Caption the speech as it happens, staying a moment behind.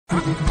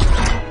Marshall,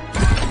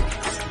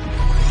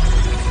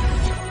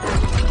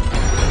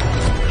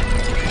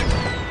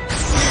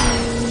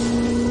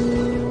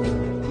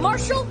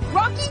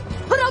 Rocky,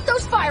 put out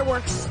those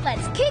fireworks!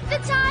 Let's kick the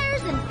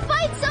tires and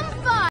fight some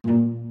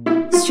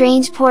fun!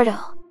 Strange portal.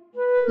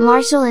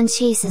 Marshall and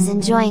Chase is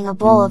enjoying a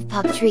bowl of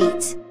pup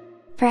treats.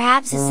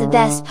 Perhaps it's the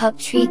best pup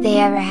treat they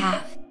ever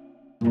have.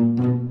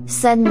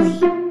 Suddenly,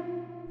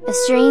 a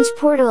strange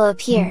portal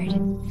appeared.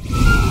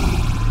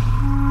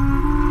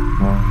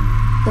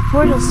 The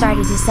portal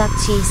started to suck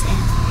Chase in.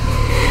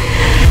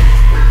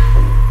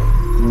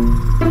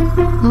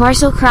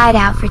 Marshall cried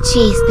out for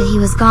Chase, but he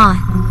was gone.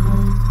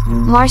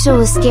 Marshall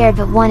was scared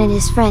but wanted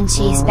his friend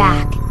Chase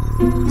back.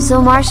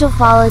 So Marshall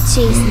followed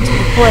Chase into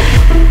the portal.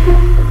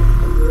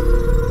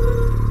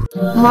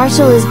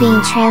 Marshall is being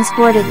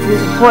transported through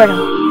the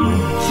portal.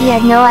 He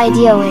had no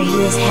idea where he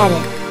was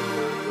headed.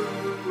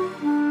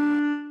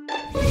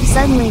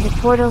 Suddenly the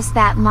portal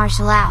spat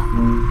Marshall out.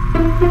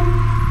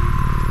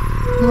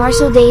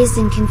 Marshall, dazed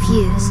and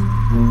confused,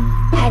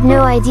 had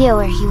no idea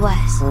where he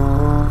was.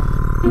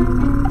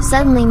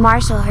 Suddenly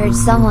Marshall heard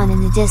someone in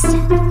the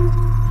distance.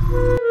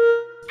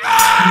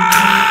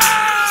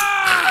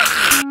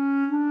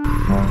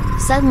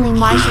 Suddenly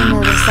Marshall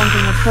noticed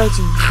something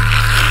approaching him.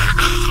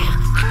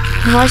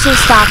 Marshall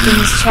stopped in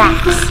his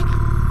tracks.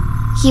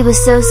 He was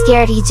so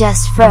scared he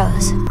just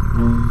froze.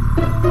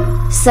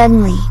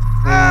 Suddenly,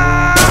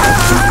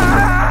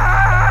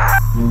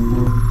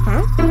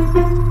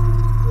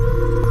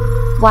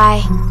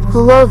 Why,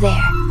 hello there!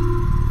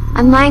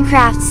 I'm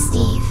Minecraft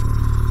Steve.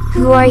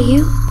 Who are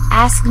you?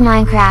 Asked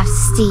Minecraft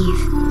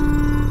Steve.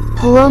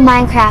 Hello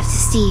Minecraft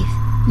Steve,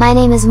 my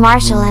name is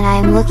Marshall and I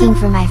am looking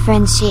for my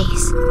friend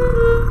Chase.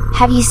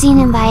 Have you seen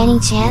him by any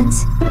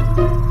chance?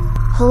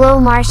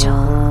 Hello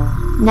Marshall.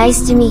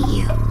 Nice to meet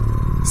you,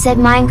 said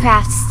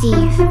Minecraft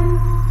Steve.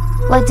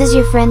 What does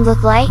your friend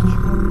look like?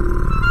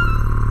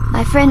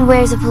 My friend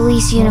wears a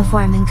police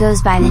uniform and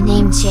goes by the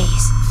name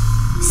Chase,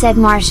 said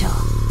Marshall.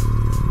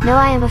 No,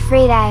 I am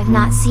afraid I have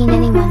not seen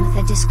anyone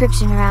with a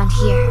description around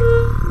here.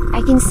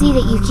 I can see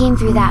that you came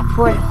through that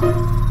portal.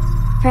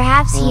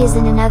 Perhaps he is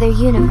in another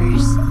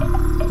universe.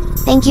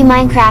 Thank you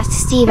Minecraft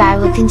Steve, I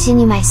will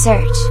continue my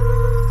search,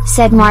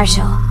 said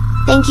Marshall.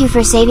 Thank you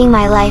for saving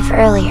my life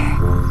earlier.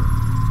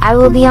 I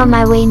will be on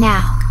my way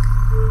now.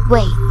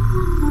 Wait!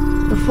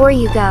 Before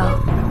you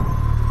go,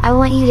 I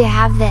want you to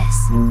have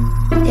this.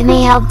 It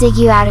may help dig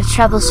you out of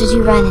trouble should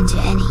you run into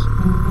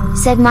any,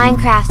 said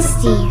Minecraft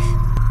Steve.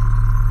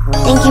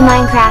 Thank you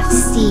Minecraft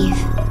Steve.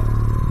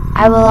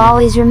 I will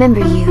always remember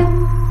you.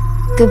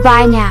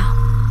 Goodbye now.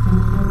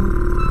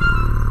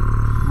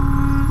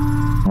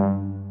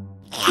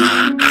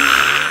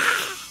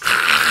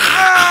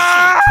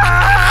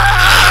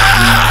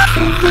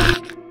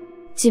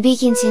 To be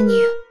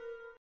continued.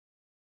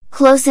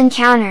 Close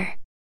encounter.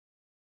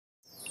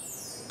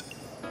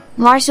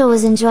 Marshall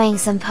was enjoying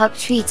some pup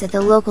treats at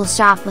the local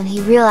shop when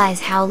he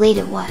realized how late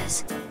it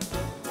was.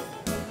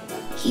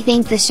 He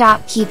thanked the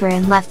shopkeeper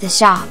and left the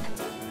shop.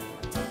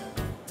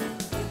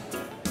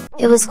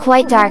 It was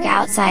quite dark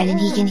outside and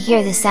he can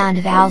hear the sound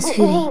of owls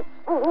hooting.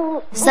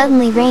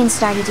 Suddenly rain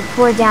started to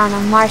pour down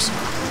on Marshall.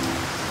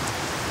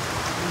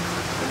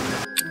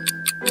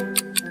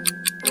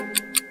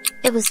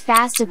 It was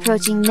fast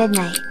approaching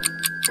midnight.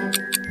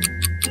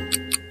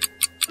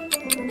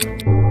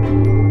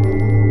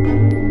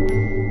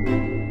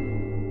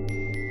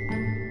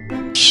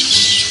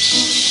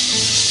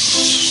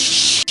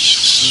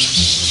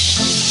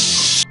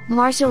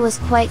 Marshall was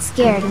quite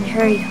scared and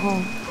hurried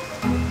home.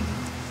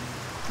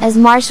 As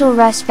Marshall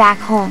rushed back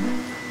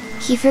home,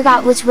 he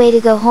forgot which way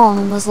to go home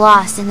and was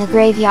lost in the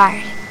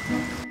graveyard.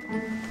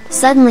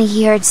 Suddenly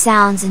he heard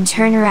sounds and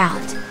turned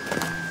around.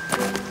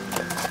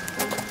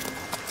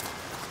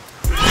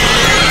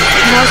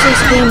 Marshall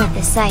screamed at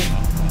the sight,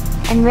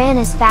 and ran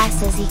as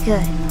fast as he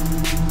could.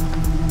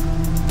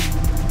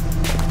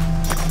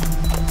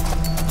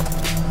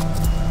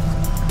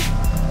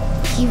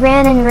 He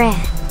ran and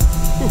ran.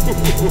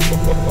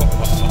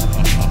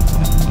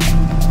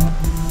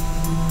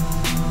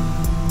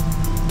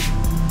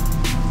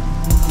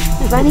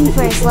 Running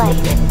for his life,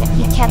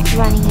 he kept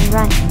running and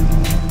running.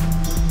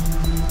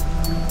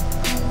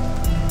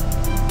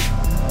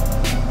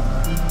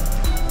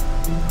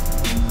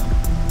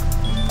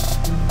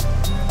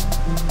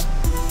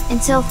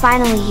 Until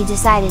finally he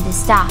decided to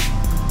stop.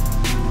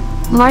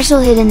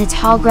 Marshall hid in the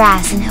tall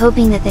grass and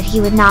hoping that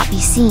he would not be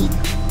seen.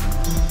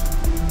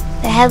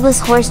 The headless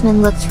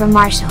horseman looked for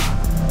Marshall.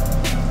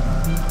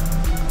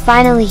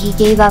 Finally he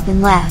gave up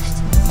and left.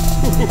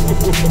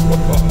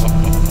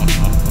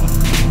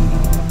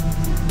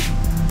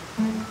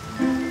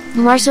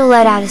 Marshall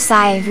let out a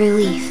sigh of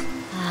relief.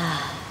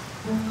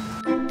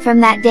 From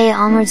that day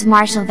onwards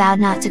Marshall vowed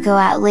not to go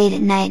out late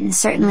at night and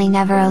certainly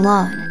never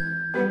alone.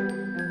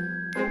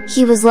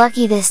 He was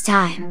lucky this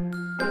time,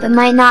 but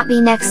might not be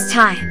next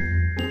time.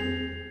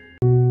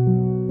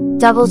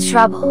 Double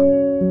trouble.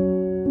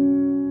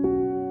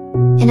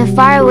 In a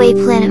faraway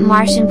planet,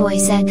 Martian boy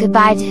said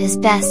goodbye to his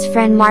best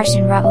friend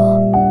Martian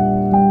Rubble.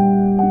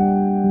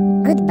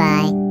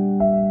 Goodbye.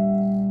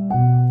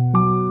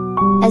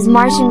 as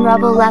Martian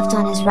Rubble left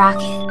on his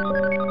rocket.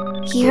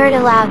 He heard a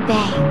loud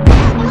bang.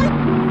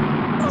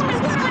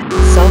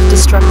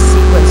 Self-destruct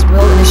sequence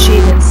will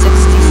initiate in 60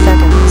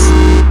 seconds.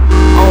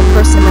 All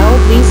personnel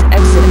please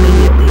exit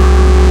immediately.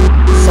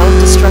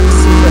 Self-destruct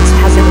sequence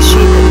has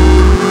initiated.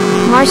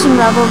 Martian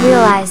Rubble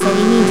realized that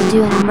he needed to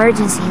do an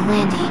emergency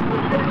landing.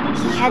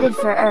 He headed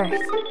for Earth.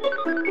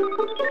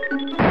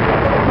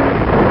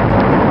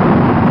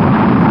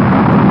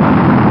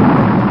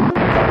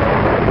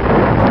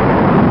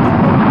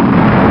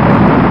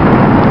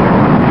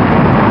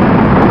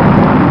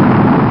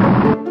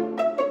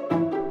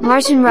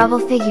 Martian Rubble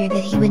figured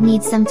that he would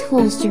need some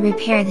tools to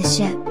repair the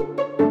ship.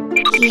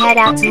 He head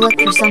out to look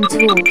for some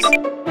tools.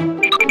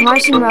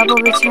 Martian Rubble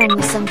returned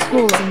with some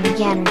tools and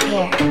began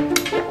repair.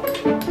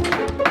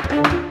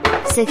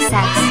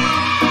 Success!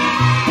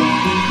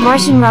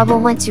 Martian Rubble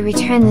went to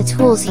return the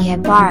tools he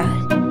had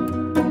borrowed.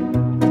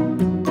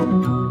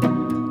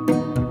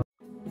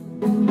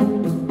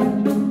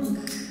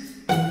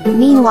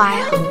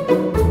 Meanwhile,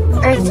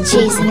 Earth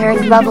Chase and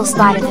Earth Rubble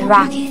spotted the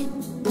rocket.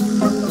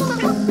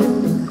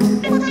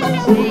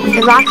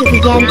 The rocket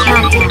began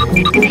countdown.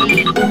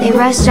 They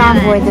rushed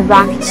on board the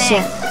rocket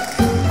ship.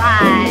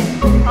 5,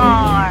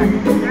 4,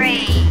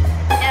 3,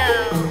 2,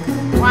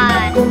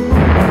 1.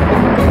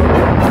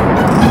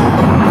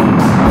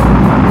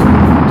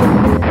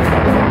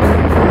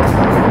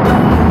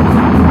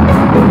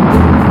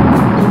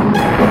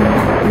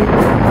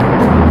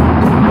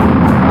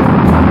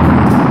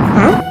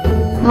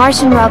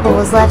 Martian Rubble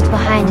was left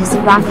behind as the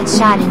rocket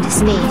shot into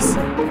space.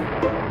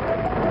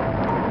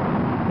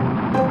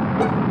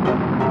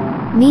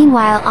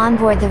 Meanwhile, on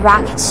board the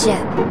rocket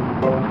ship,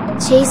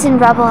 Chase and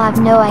Rubble have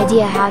no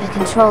idea how to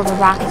control the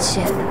rocket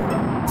ship.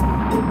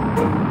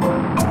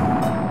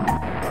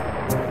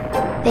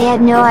 They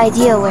had no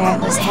idea where it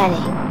was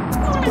heading.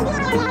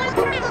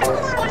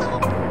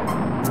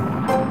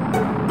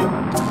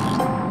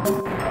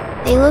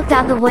 They looked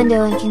out the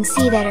window and can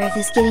see that Earth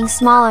is getting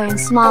smaller and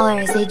smaller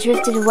as they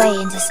drifted away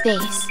into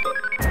space.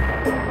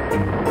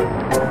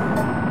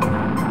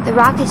 The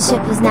rocket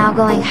ship was now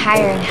going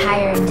higher and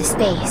higher into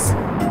space.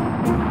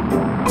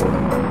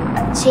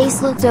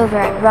 Chase looked over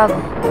at Rubble.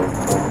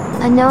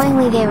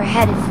 Unknowingly they were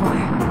headed for.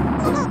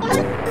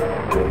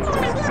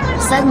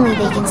 Suddenly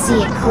they can see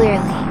it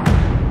clearly.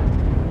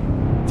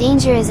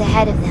 Danger is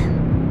ahead of them.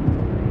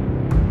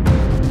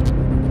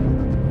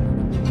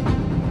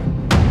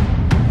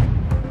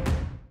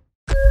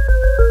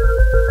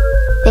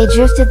 They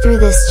drifted through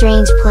this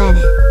strange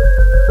planet.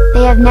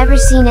 They have never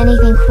seen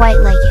anything quite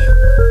like it.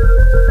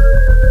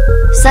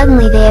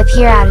 Suddenly they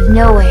appear out of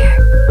nowhere.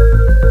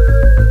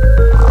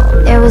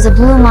 There was a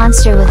blue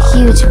monster with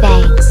huge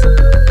fangs.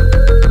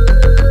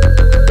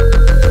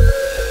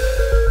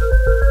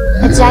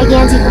 A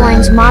gigantic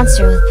orange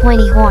monster with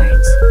pointy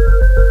horns.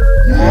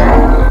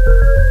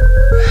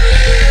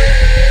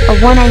 A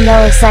one-eyed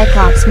yellow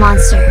cyclops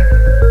monster.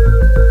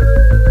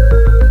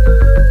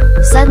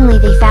 Suddenly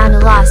they found a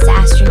lost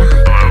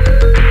astronaut.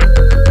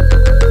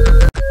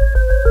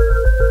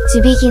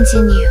 To be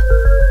continued.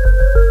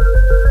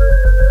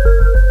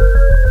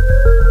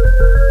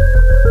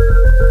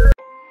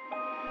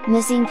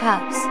 Missing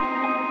pups.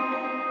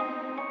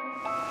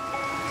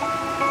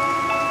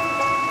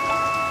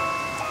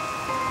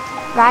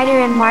 Ryder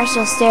and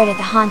Marshall stared at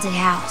the haunted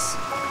house.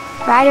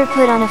 Ryder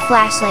put on a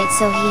flashlight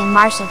so he and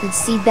Marshall could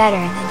see better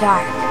in the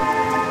dark.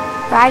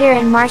 Ryder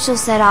and Marshall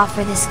set off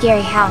for the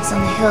scary house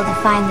on the hill to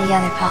find the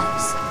other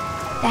pups.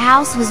 The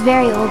house was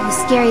very old with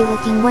scary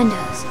looking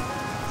windows.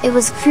 It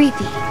was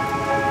creepy.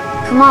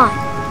 "Come on,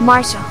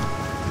 Marshall.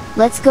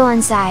 Let's go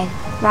inside,"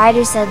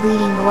 Ryder said,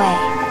 leading the way.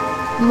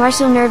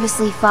 Marshall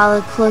nervously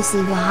followed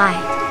closely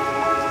behind.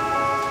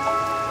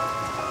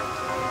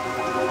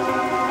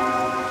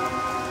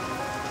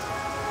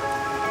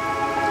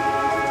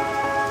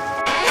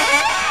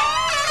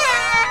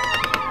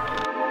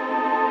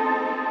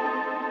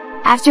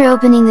 After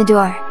opening the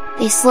door,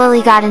 they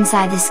slowly got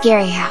inside the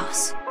scary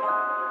house.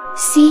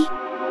 "See?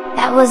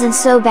 That wasn't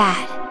so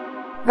bad,"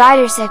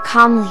 Ryder said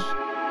calmly.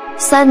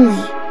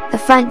 Suddenly, the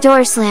front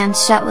door slammed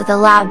shut with a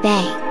loud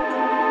bang.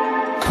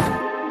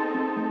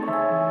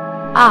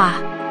 "Ah!"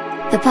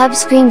 The pup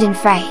screamed in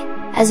fright,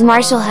 as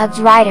Marshall hugged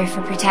Ryder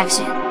for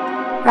protection.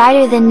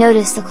 Ryder then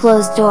noticed the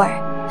closed door,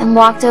 and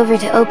walked over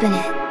to open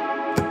it.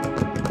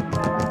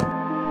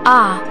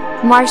 "Ah,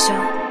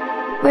 Marshall!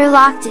 We're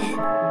locked in,"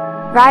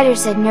 Ryder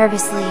said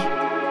nervously.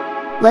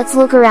 "Let's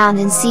look around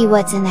and see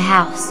what's in the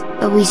house,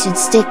 but we should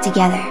stick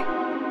together,"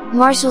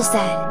 Marshall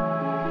said.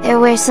 There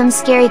were some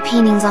scary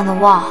paintings on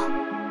the wall.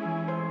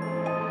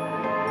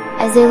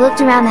 As they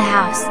looked around the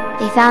house,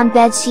 they found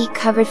bedsheet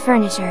covered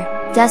furniture,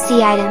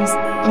 dusty items,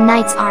 and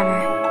knight's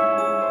armor.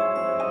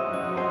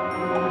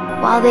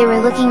 While they were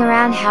looking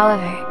around,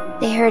 however,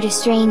 they heard a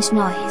strange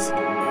noise.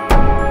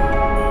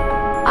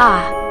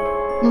 "Ah!"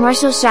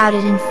 Marshall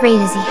shouted in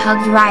fright as he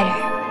hugged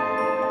Ryder.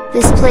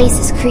 "This place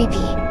is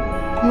creepy,"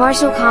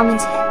 Marshall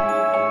commented.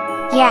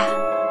 "Yeah,"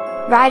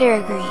 Ryder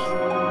agreed.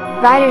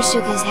 Ryder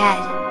shook his head.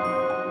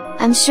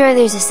 "I'm sure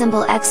there's a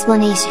simple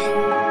explanation."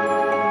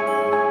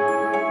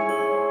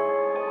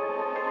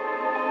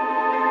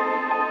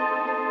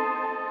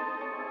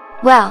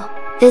 Well,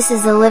 this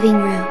is the living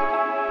room.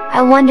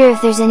 I wonder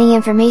if there's any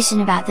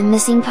information about the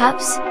missing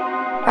pups?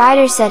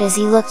 Ryder said as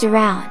he looked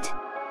around.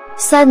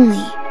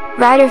 Suddenly,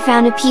 Ryder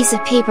found a piece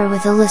of paper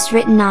with a list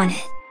written on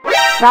it.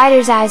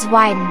 Ryder's eyes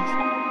widened.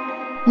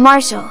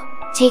 "Marshall,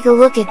 take a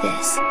look at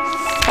this,"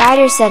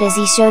 Ryder said as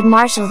he showed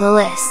Marshall the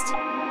list.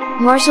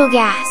 Marshall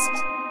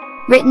gasped.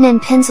 Written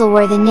in pencil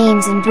were the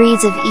names and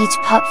breeds of each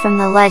pup from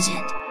the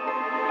legend.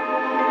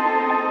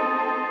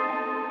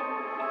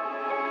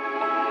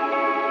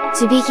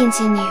 To be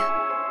continued.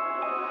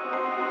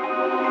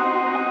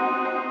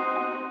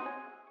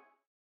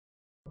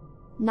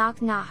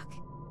 Knock knock.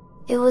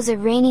 It was a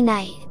rainy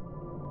night.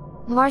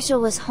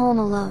 Marshall was home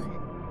alone.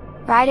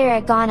 Ryder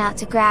had gone out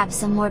to grab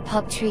some more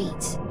pup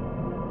treats.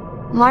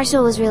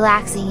 Marshall was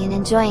relaxing and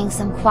enjoying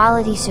some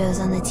quality shows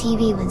on the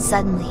TV when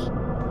suddenly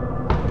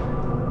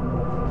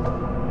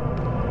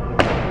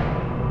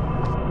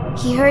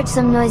he heard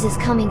some noises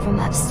coming from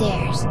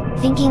upstairs,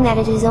 thinking that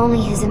it is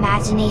only his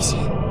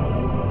imagination.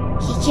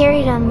 He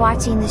carried on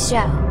watching the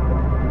show.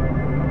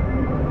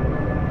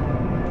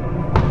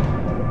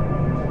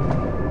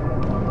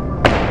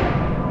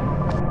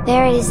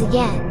 There it is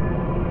again!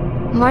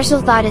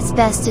 Marshall thought it's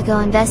best to go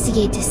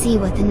investigate to see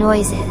what the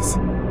noise is.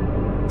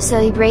 So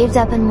he braved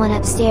up and went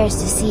upstairs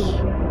to see.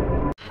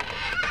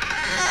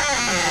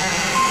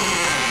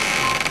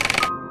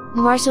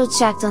 Marshall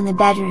checked on the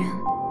bedroom.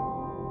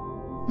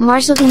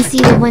 Marshall can see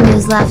the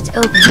windows left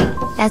open,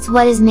 that's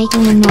what is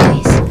making the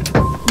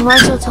noise,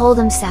 Marshall told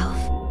himself.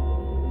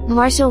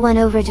 Marshall went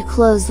over to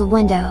close the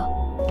window.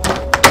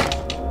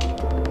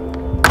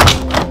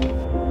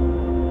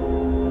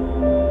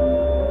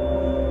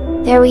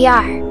 There we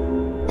are!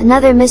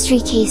 Another mystery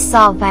case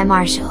solved by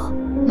Marshall.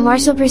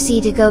 Marshall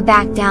proceeded to go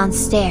back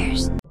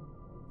downstairs.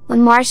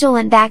 When Marshall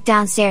went back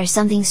downstairs,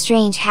 something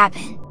strange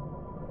happened.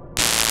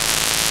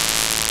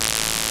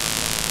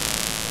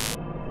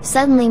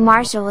 Suddenly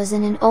Marshall was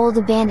in an old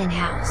abandoned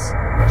house.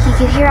 He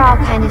could hear all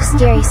kind of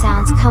scary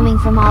sounds coming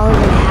from all over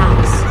the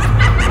house.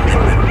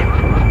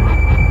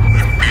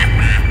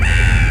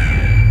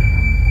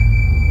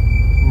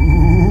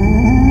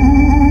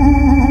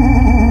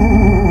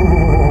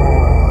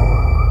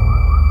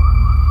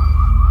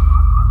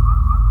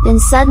 Then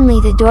suddenly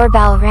the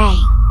doorbell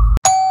rang.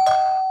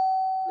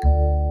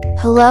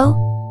 "Hello?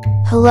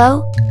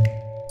 Hello?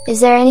 Is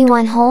there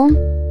anyone home?"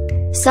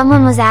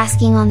 Someone was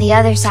asking on the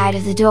other side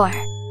of the door.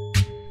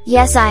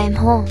 "Yes, I am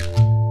home,"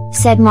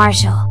 said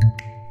Marshall.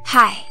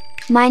 "Hi,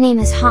 my name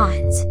is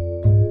Hans.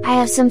 I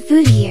have some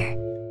food here.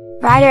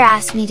 Ryder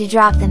asked me to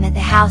drop them at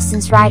the house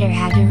since Ryder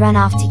had to run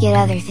off to get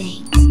other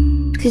things.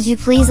 Could you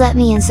please let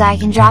me in so I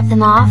can drop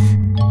them off?"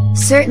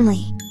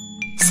 "Certainly,"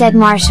 said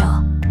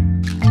Marshall.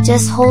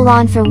 "Just hold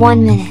on for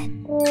 1 minute.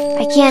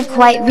 I can't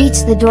quite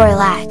reach the door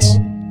latch."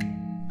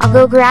 "I'll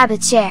go grab a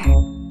chair,"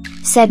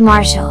 said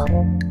Marshall.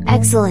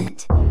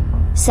 "Excellent,"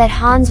 said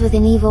Hans with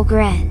an evil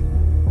grin.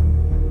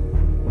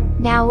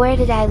 "Now where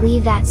did I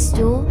leave that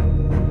stool?"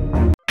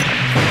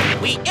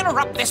 We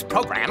interrupt this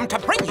program to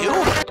bring you...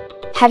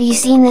 "Have you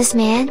seen this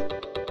man?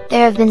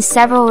 There have been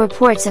several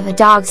reports of a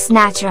dog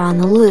snatcher on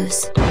the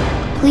loose.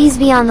 Please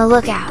be on the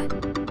lookout."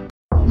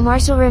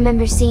 Marshall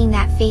remembered seeing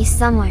that face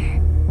somewhere.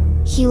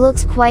 He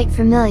looked quite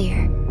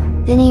familiar.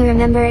 Then he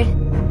remembered,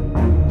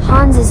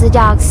 Hans is the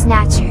dog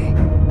snatcher.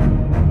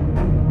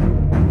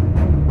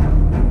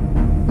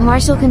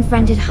 Marshall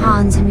confronted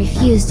Hans and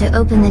refused to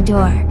open the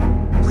door.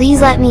 "Please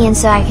let me in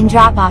so I can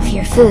drop off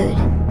your food,"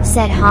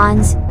 said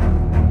Hans.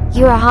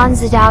 "You are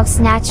Hans the dog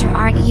snatcher,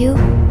 aren't you?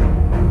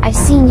 I've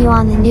seen you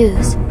on the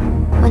news."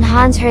 When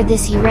Hans heard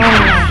this, he ran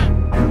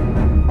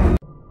away.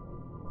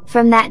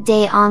 From that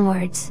day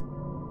onwards,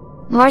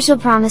 Marshall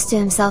promised to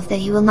himself that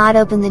he will not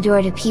open the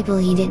door to people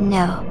he didn't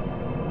know.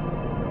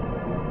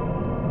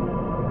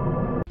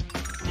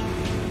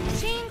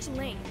 Change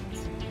lanes.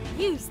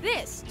 Use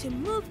this to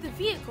move the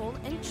vehicle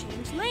and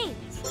change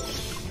lanes.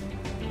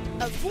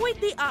 Avoid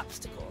the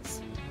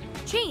obstacles.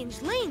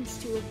 Change lanes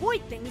to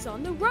avoid things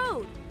on the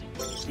road.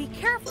 Be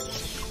careful.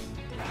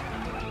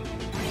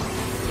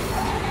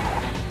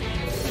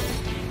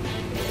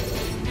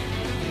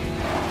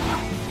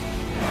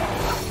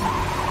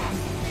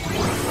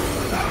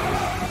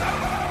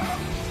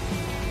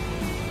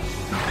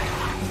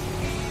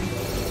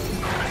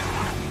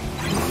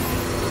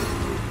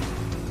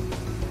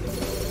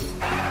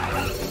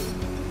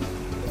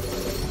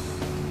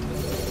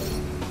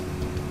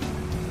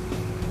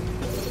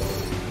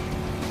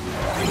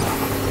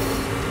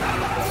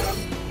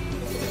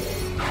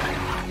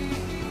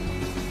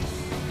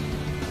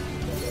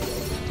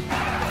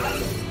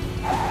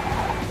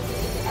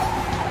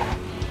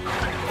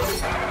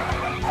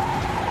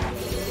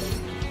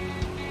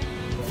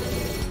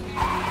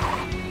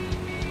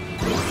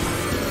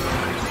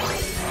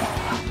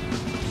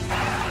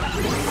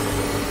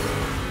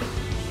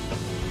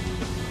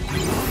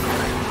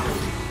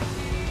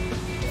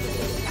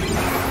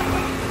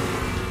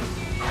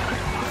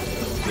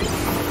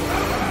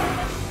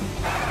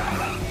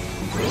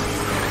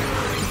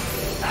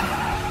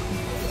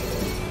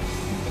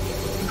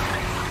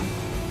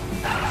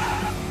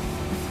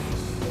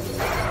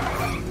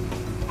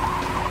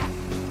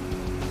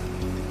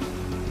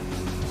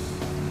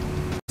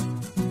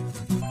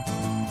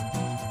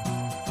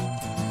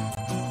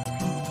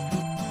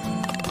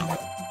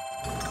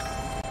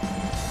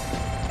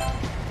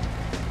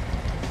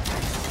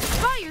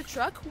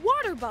 truck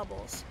water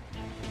bubbles.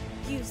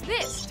 Use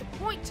this to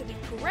point to the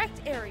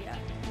correct area.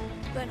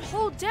 Then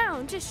hold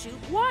down to shoot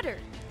water.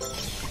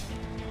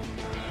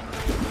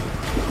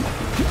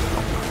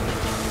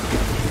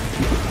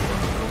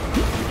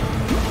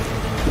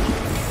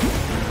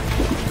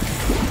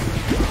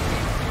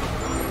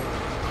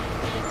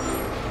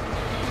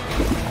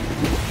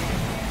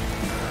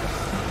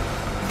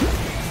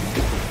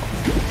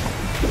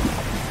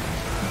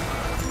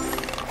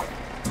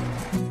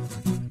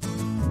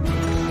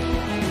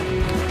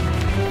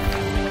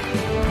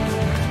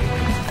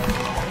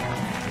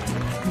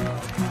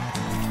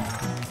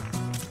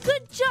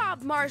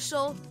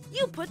 Marshall,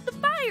 you put the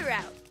fire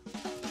out.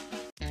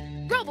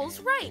 Rubble's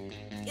right.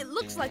 It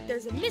looks like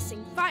there's a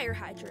missing fire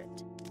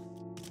hydrant.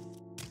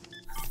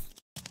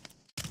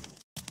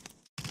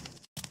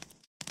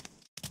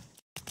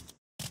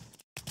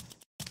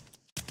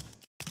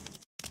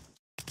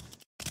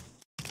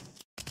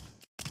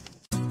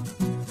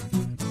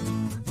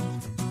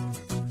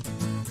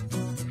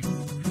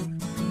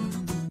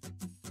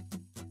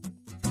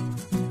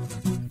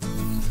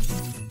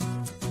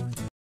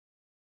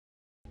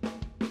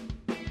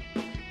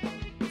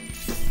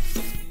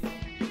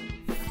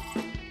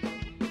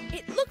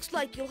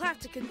 Like you'll have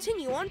to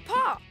continue on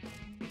PAW.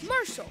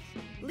 Marshall,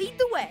 lead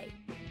the way.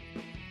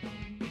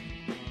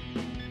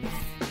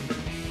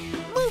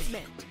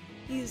 Movement.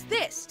 Use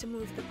this to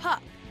move the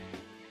pup.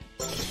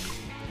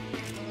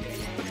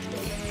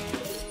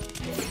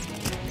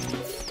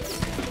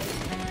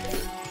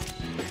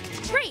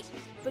 Great,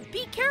 but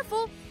be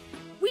careful.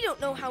 We don't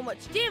know how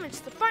much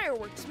damage the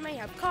fireworks may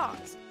have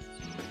caused.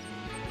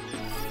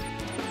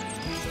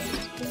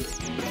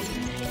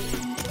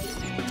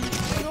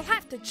 You'll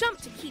have to jump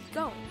to keep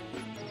going.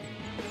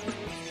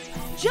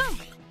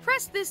 Jump!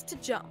 Press this to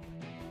jump.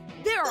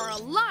 There are a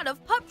lot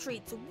of pup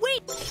treats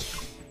waiting.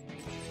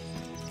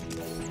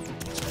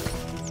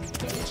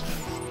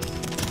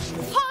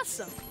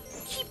 Awesome!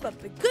 Keep up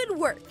the good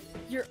work.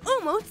 You're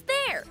almost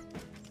there.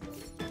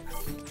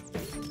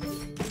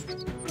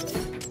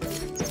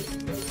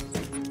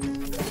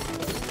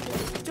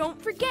 Don't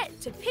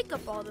forget to pick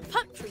up all the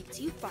pup treats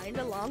you find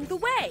along the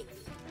way.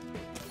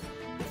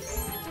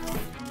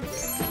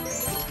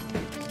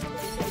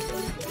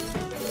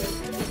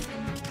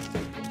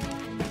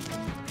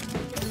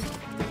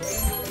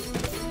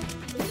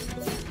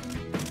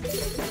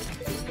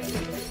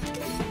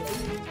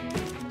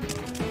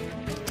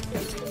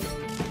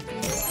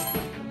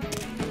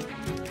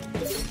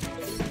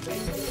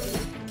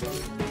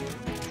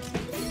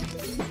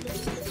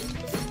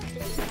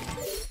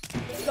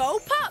 Go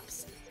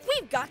Pups!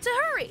 We've got to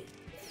hurry!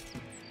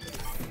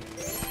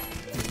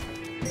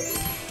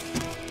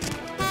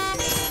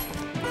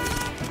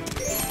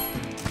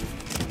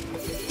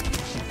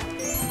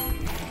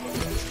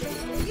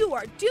 You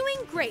are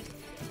doing great!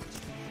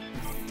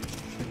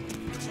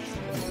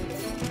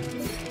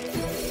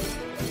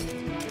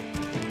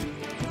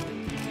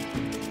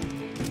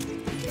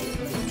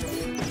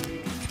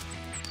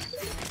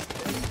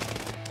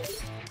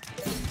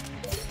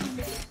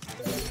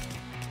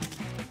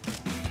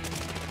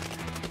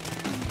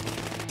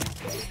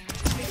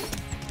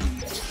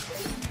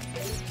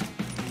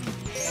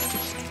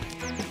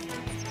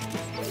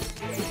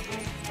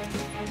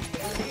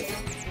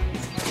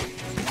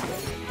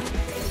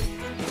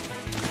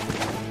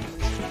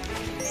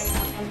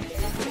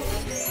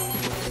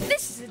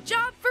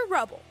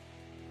 Rubble.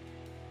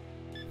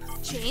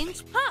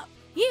 Change pup.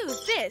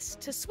 Use this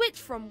to switch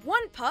from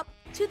one pup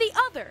to the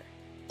other.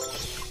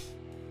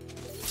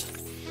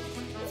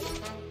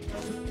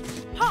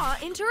 Paw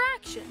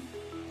interaction.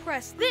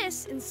 Press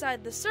this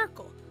inside the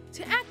circle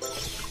to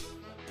activate.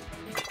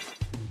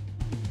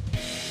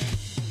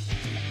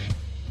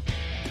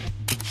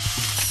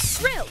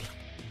 Drill.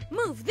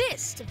 Move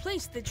this to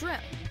place the drill.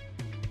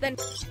 Then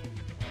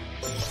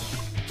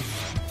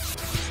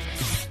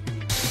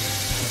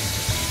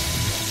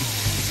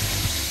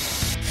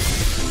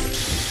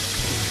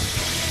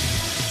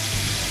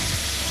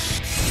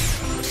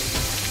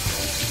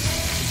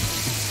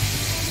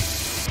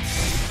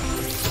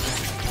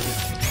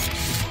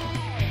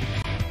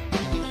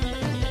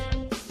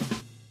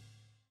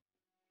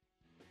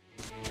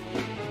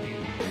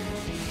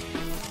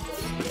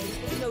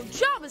no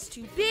job is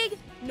too big,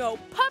 no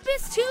pup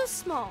is too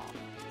small.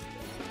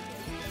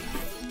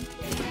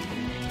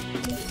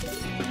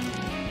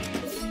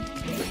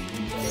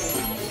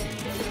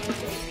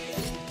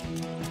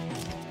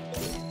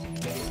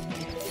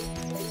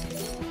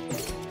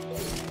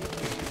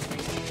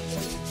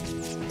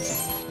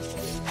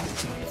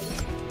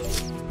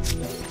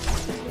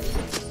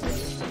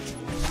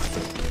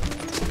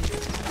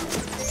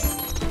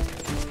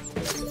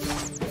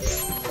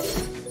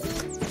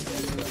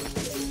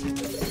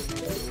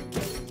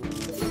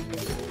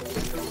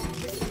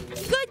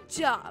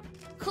 Job.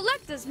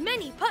 Collect as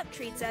many pup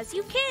treats as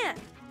you can.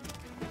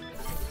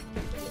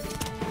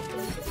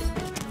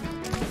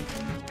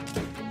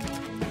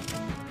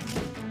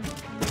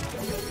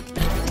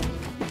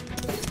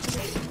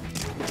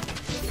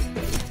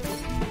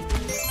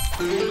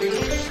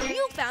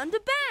 You found a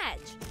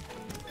badge.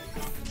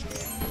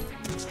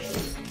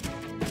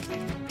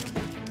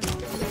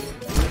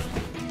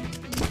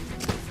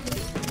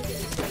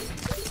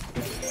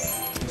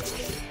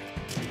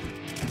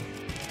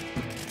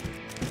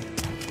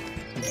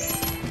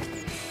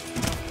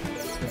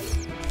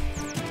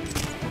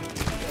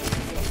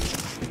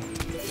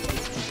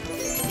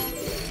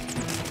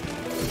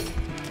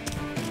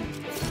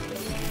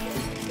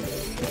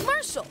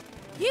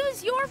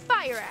 Use your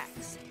fire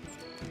axe.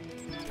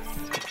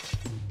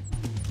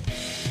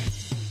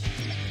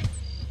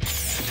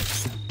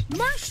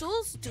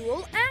 Marshall's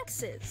dual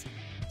axes.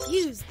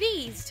 Use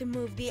these to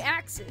move the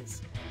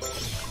axes.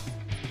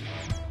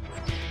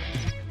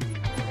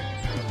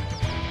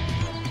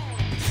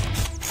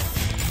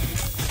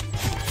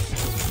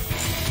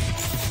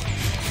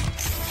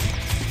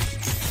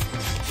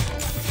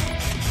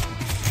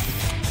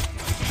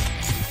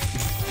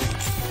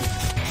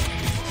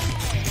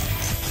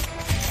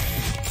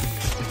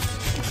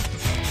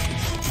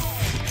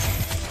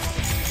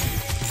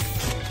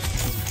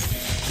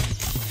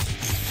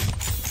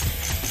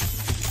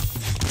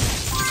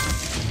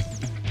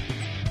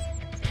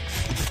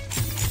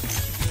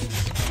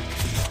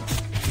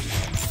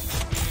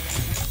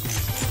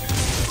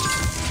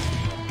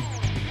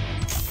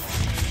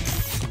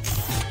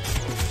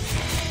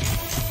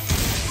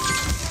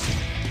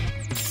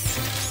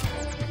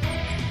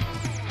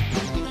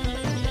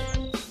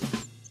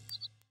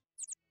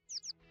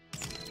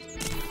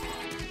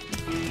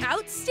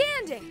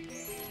 Outstanding!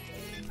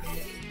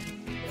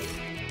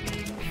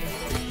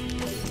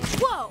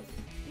 Whoa!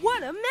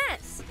 What a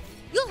mess!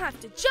 You'll have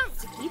to jump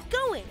to keep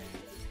going.